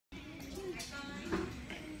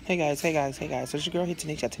Hey guys. So it's your girl here,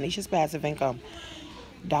 Tanisha,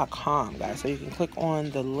 Tanisha'sPassiveIncome.com, guys. So you can click on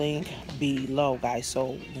the link below, guys.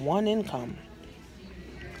 So one income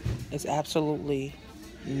is absolutely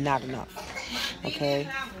not enough. Okay?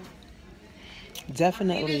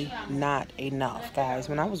 Definitely not enough, guys.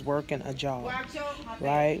 When I was working a job,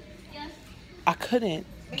 right, I couldn't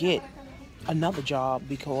get another job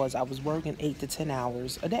because I was working 8 to 10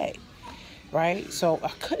 hours a day, right? So I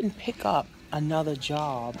couldn't pick up another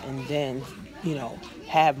job and then,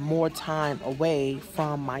 have more time away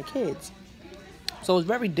from my kids. So it was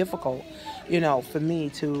very difficult, for me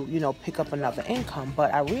to, pick up another income.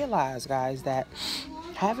 But I realized, guys, that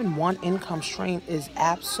having one income stream is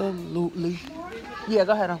absolutely, yeah,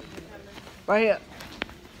 go ahead, right here.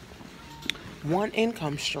 One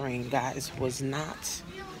income stream, guys, was not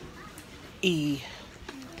enough,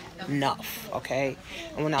 okay?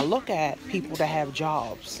 And when I look at people that have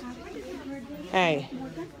jobs, hey,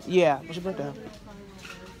 yeah, what's your birthday?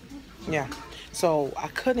 Yeah. So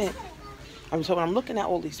when I'm looking at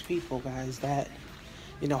all these people, guys, that,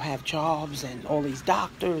 have jobs and all these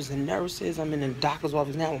doctors and nurses. I'm in the doctor's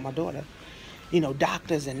office now with my daughter.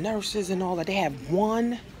 Doctors and nurses and all that. They have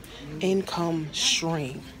one income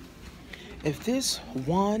stream. If this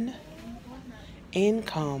one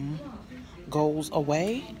income goes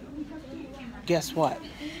away, guess what?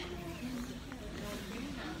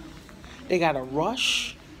 They got to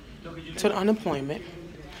rush to the unemployment.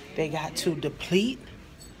 They got to deplete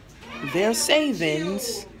their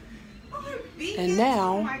savings. And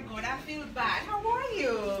now, oh my God, I feel bad. How are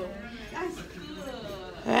you? That's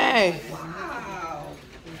good. hey, Wow.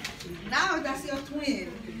 Now that's your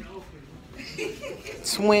twin.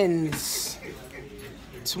 twins.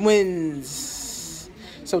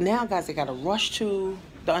 So now, guys, they got to rush to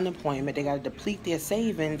the unemployment. They got to deplete their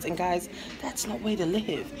savings. And, guys, that's no way to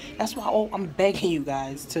live. That's why I'm begging you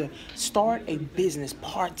guys to start a business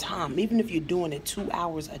part-time, even if you're doing it 2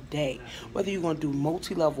 hours a day. Whether you're going to do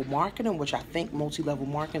multi-level marketing, which I think multi-level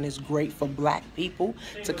marketing is great for black people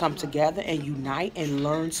to come together and unite and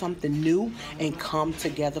learn something new and come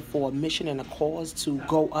together for a mission and a cause to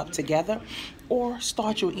go up together. Or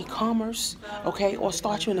start your e-commerce, okay? Or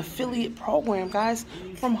start your an affiliate program, guys,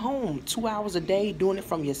 from home. 2 hours a day, doing it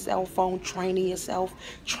from your cell phone, training yourself,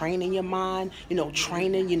 training your mind,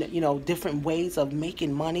 training, different ways of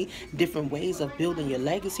making money, different ways of building your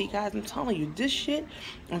legacy, guys. I'm telling you, this shit,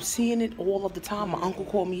 I'm seeing it all of the time. My uncle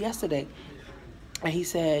called me yesterday, and he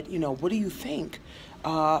said, what do you think?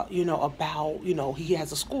 About, he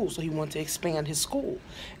has a school, so he wanted to expand his school.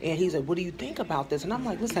 And he said, what do you think about this? And I'm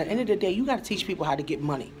like, listen, at the end of the day, you got to teach people how to get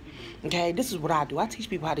money. Okay, this is what I do. I teach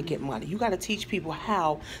people how to get money. You got to teach people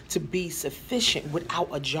how to be sufficient without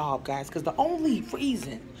a job, guys, because the only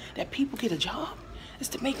reason that people get a job is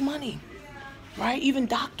to make money. Right? Even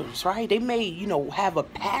doctors, right? They may, have a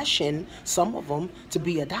passion, some of them, to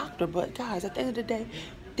be a doctor, but guys, at the end of the day,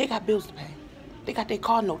 they got bills to pay. They got their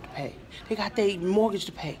car note to pay. They got their mortgage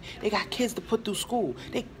to pay. They got kids to put through school.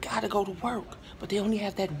 They got to go to work, but they only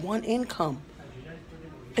have that one income.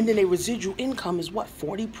 And then their residual income is what,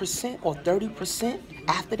 40% or 30%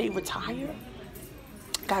 after they retire?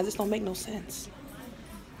 Guys, this don't make no sense.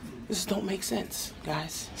 This don't make sense,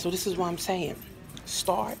 guys. So this is what I'm saying.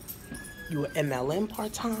 Start you an MLM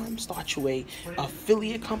part-time. Start you a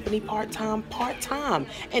affiliate company part-time.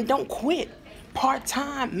 And don't quit.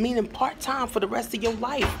 Part-time, meaning part-time for the rest of your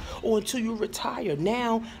life or until you retire.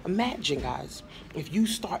 Now, imagine, guys, if you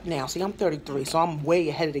start now. See, I'm 33, so I'm way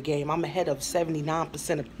ahead of the game. I'm ahead of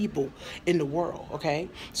 79% of people in the world, okay?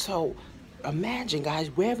 So imagine, guys,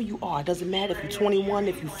 wherever you are, it doesn't matter if you're 21,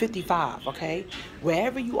 if you're 55, okay?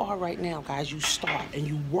 Wherever you are right now, guys, you start and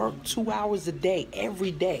you work 2 hours a day,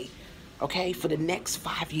 every day, okay, for the next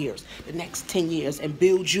 5 years, the next 10 years, and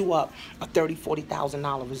build you up a $30,000,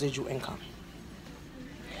 $40,000 residual income.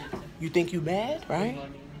 You think you bad, right?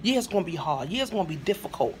 Yeah, it's going to be hard. Yeah, it's going to be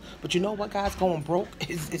difficult. But you know what, guys? Going broke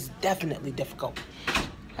is definitely difficult.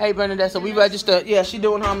 Hey, Bernadette, so we registered. Yeah, she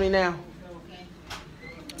doing how many now?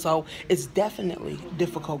 So it's definitely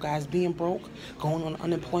difficult, guys. Being broke, going on the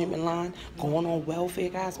unemployment line, going on welfare,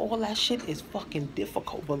 guys. All that shit is fucking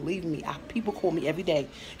difficult. Believe me. People call me every day.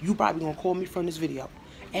 You probably going to call me from this video.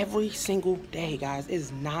 Every single day, guys. It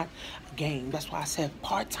is not a game. That's why I said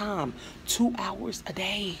part-time, 2 hours a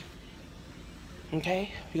day.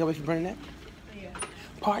 Okay? You got to wait for Bernadette? Yeah.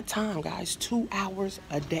 Part-time, guys. 2 hours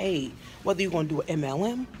a day. Whether you're going to do an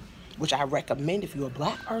MLM, which I recommend if you're a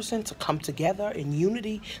black person, to come together in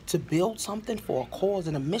unity to build something for a cause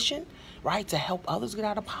and a mission, right? To help others get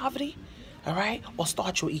out of poverty, all right? Or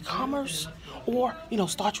start your e-commerce, or,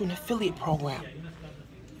 start your an affiliate program.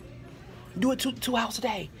 Do it two hours a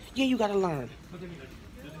day. Yeah, you gotta learn.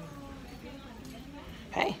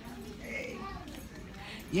 Hey.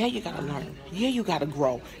 Yeah, you gotta learn. Yeah, you gotta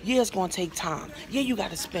grow. Yeah, it's gonna take time. Yeah, you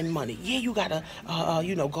gotta spend money. Yeah, you gotta,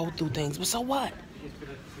 go through things. But so what?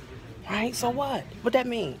 Right? So what? What that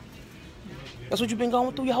mean? That's what you've been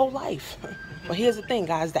going through your whole life. But here's the thing,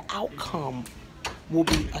 guys. The outcome will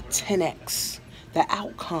be a 10x. The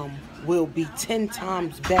outcome will be 10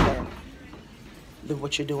 times better than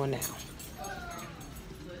what you're doing now.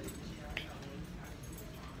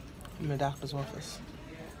 I'm in the doctor's office.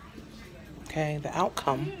 Okay, the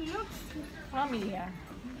outcome. You look familiar.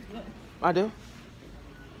 I do?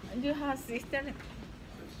 You have sister?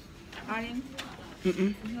 Aren't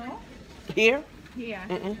Mm-mm. no? Here? Here.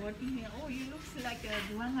 Mm-mm. Working here. Oh, you look like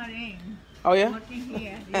a one Aren. Oh, yeah? Working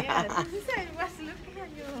here. Yeah. This is I was looking at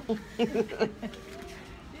you. This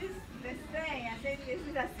the same. I said this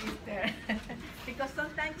is a sister. Because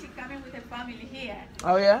sometimes she coming with the family here.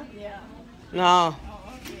 Oh, yeah? Yeah. No.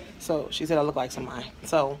 Oh, okay. So she said I look like somebody.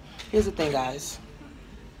 So here's the thing, guys.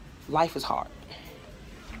 Life is hard.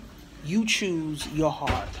 You choose your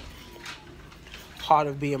hard. Hard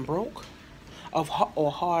of being broke,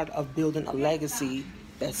 or hard of building a legacy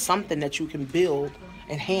that's something that you can build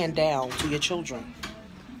and hand down to your children.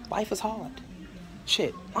 Life is hard.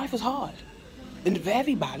 Shit, life is hard. And for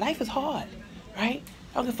everybody, life is hard, right?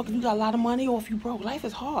 I don't give a fuck if you got a lot of money or if you broke. Life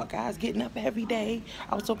is hard, guys. Getting up every day.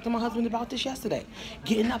 I was talking to my husband about this yesterday.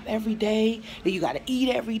 Getting up every day. Then you got to eat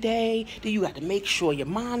every day. Then you got to make sure your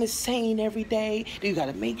mind is sane every day. Then you got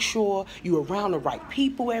to make sure you're around the right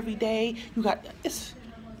people every day. It's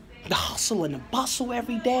the hustle and the bustle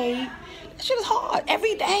every day. That shit is hard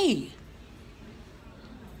every day.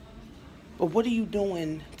 But what are you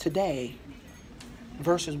doing today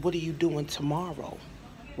versus what are you doing tomorrow?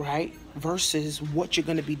 Right? Versus what you're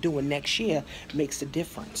going to be doing next year makes a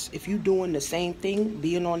difference. If you're doing the same thing,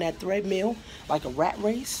 being on that treadmill like a rat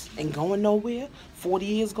race and going nowhere, 40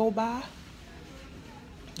 years go by,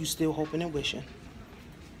 you still hoping and wishing.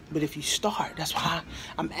 But if you start, that's why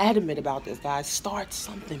I'm adamant about this, guys. Start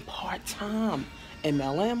something part-time.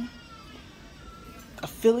 MLM,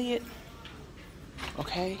 affiliate,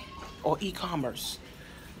 okay? Or e-commerce,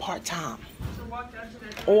 part-time.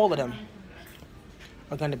 All of them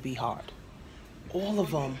are going to be hard. All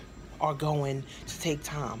of them are going to take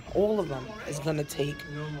time. All of them is going to take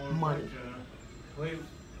money.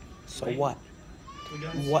 So what?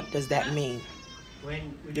 What does that mean?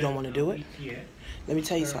 You don't want to do it? Let me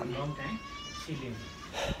tell you something.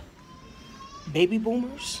 Baby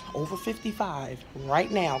boomers over 55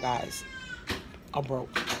 right now, guys, are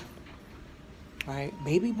broke. Right?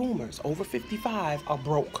 Baby boomers over 55 are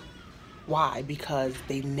broke. Why? Because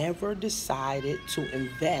they never decided to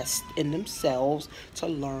invest in themselves to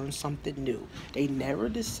learn something new. They never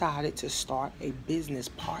decided to start a business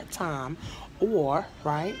part-time or,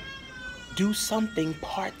 right, do something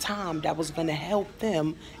part-time that was going to help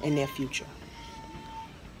them in their future.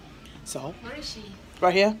 So, Where is she?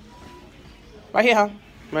 right here. Right here, huh?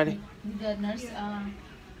 Ready? The nurse.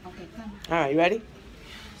 Okay, come. All right, you ready?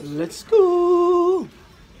 Let's go.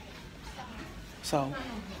 So,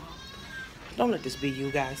 don't let this be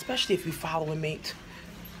you guys, especially if you're following me.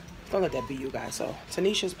 Don't let that be you guys. So,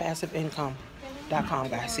 Tanisha'sPassiveIncome.com,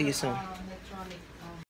 guys. See you soon. Electronic.